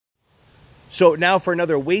So now for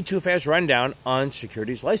another way too fast rundown on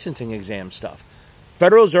securities licensing exam stuff.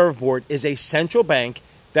 Federal Reserve Board is a central bank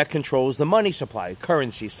that controls the money supply,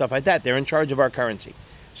 currency, stuff like that. They're in charge of our currency.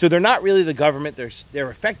 So they're not really the government. They're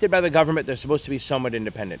affected by the government. They're supposed to be somewhat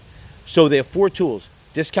independent. So they have four tools: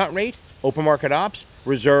 discount rate, open market ops,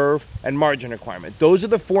 reserve, and margin requirement. Those are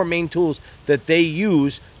the four main tools that they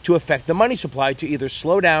use to affect the money supply to either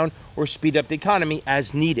slow down or speed up the economy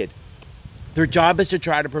as needed. Their job is to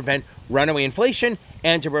try to prevent runaway inflation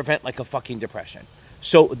and to prevent like a fucking depression.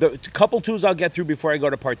 So the couple tools I'll get through before I go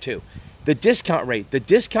to part two. The discount rate. The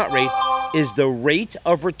discount rate is the rate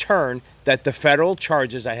of return that the federal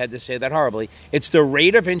charges. I had to say that horribly. It's the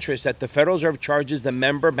rate of interest that the Federal Reserve charges the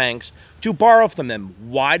member banks to borrow from them.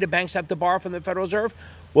 Why do banks have to borrow from the Federal Reserve?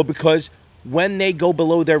 Well, because when they go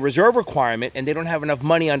below their reserve requirement and they don't have enough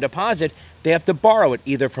money on deposit, they have to borrow it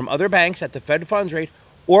either from other banks at the Fed funds rate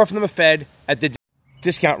or from the Fed at the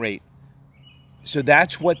discount rate. So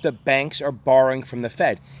that's what the banks are borrowing from the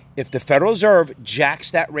Fed. If the Federal Reserve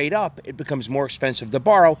jacks that rate up, it becomes more expensive to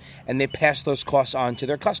borrow, and they pass those costs on to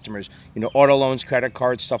their customers. Auto loans, credit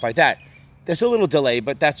cards, stuff like that. There's a little delay,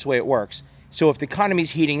 but that's the way it works. So if the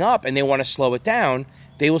economy's heating up and they want to slow it down,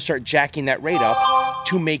 they will start jacking that rate up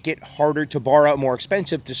to make it harder to borrow, more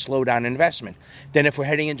expensive to slow down investment. Then if we're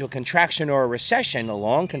heading into a contraction or a recession, a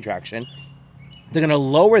long contraction, they're going to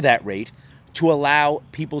lower that rate to allow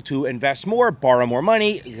people to invest more, borrow more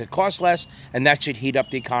money, it costs less, and that should heat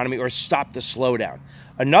up the economy or stop the slowdown.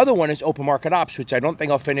 Another one is open market ops, which I don't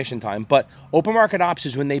think I'll finish in time, but open market ops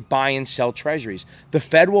is when they buy and sell treasuries. The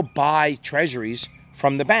Fed will buy treasuries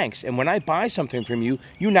from the banks, and when I buy something from you,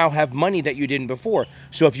 you now have money that you didn't before.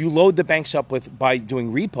 So if you load the banks up by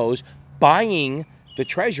doing repos, buying the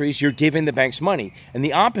treasuries, you're giving the banks money. And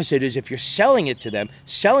the opposite is if you're selling it to them,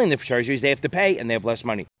 selling the treasuries, they have to pay and they have less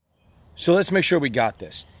money. So let's make sure we got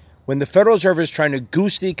this. When the Federal Reserve is trying to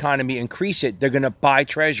goose the economy, increase it, they're going to buy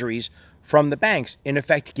treasuries from the banks, in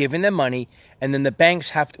effect giving them money, and then the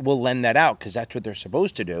banks will lend that out because that's what they're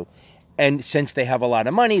supposed to do. And since they have a lot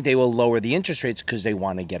of money, they will lower the interest rates because they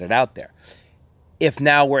want to get it out there. If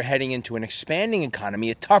now we're heading into an expanding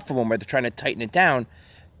economy, a tougher one where they're trying to tighten it down,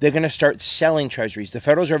 they're going to start selling treasuries. The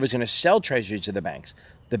Federal Reserve is going to sell treasuries to the banks.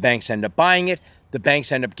 The banks end up buying it. The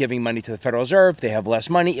banks end up giving money to the Federal Reserve. They have less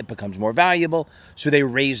money. It becomes more valuable. So they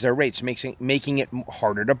raise their rates, making it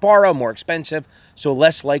harder to borrow, more expensive, so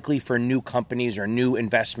less likely for new companies or new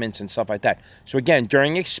investments and stuff like that. So again,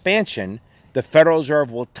 during expansion, the Federal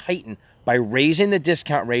Reserve will tighten by raising the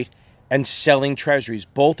discount rate and selling treasuries.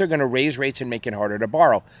 Both are going to raise rates and make it harder to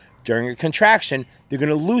borrow. During a contraction, they're going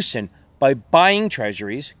to loosen by buying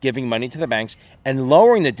treasuries, giving money to the banks, and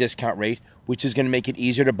lowering the discount rate, which is going to make it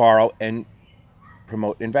easier to borrow and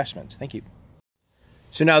promote investments. Thank you.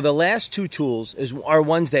 So now the last two tools are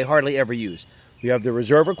ones they hardly ever use. We have the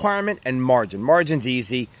reserve requirement and margin. Margin's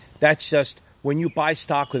easy. That's just when you buy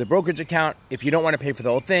stock with a brokerage account, if you don't want to pay for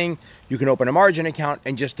the whole thing, you can open a margin account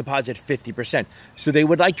and just deposit 50%. So they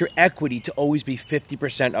would like your equity to always be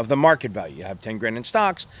 50% of the market value. You have 10 grand in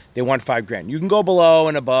stocks, they want 5 grand. You can go below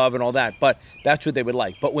and above and all that, but that's what they would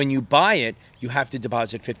like. But when you buy it, you have to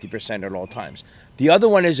deposit 50% at all times. The other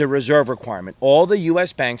one is a reserve requirement. All the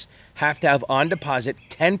U.S. banks have to have on deposit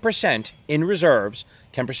 10% in reserves,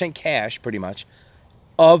 10% cash pretty much,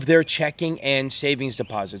 of their checking and savings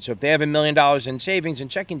deposits. So if they have $1 million in savings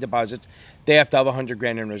and checking deposits, they have to have 100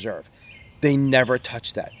 grand in reserve. They never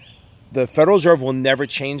touch that. The Federal Reserve will never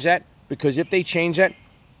change that because if they change that,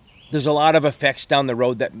 there's a lot of effects down the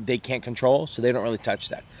road that they can't control, so they don't really touch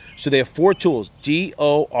that. So they have four tools: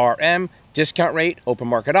 DORM, discount rate, open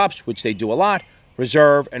market ops, which they do a lot,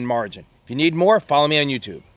 reserve, and margin. If you need more, follow me on YouTube.